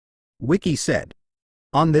WikiSaid.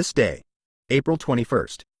 On this day, April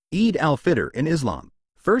 21st, Eid al-Fitr in Islam,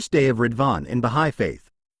 first day of Ridván in Bahá'í faith,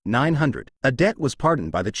 900. A debt was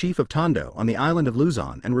pardoned by the chief of Tondo on the island of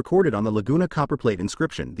Luzon and recorded on the Laguna Copperplate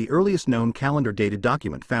Inscription, the earliest known calendar-dated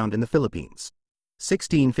document found in the Philippines.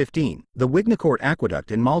 1615. The Wignacourt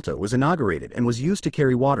Aqueduct in Malta was inaugurated and was used to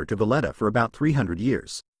carry water to Valletta for about 300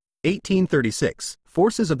 years. 1836.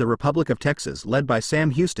 Forces of the Republic of Texas led by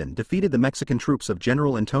Sam Houston defeated the Mexican troops of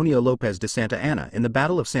General Antonio López de Santa Anna in the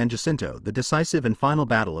Battle of San Jacinto, the decisive and final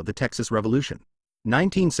battle of the Texas Revolution.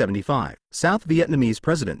 1975. South Vietnamese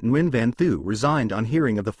President Nguyen Van Thiệu resigned on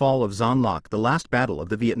hearing of the fall of Xuân Lộc, the last battle of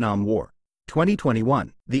the Vietnam War.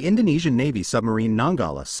 2021. The Indonesian Navy submarine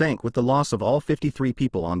Nanggala sank with the loss of all 53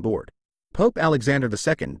 people on board. Pope Alexander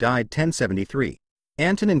II died 1073.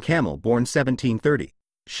 Antonin Camel born 1730.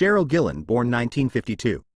 Cheryl Gillen born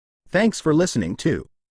 1952. Thanks for listening to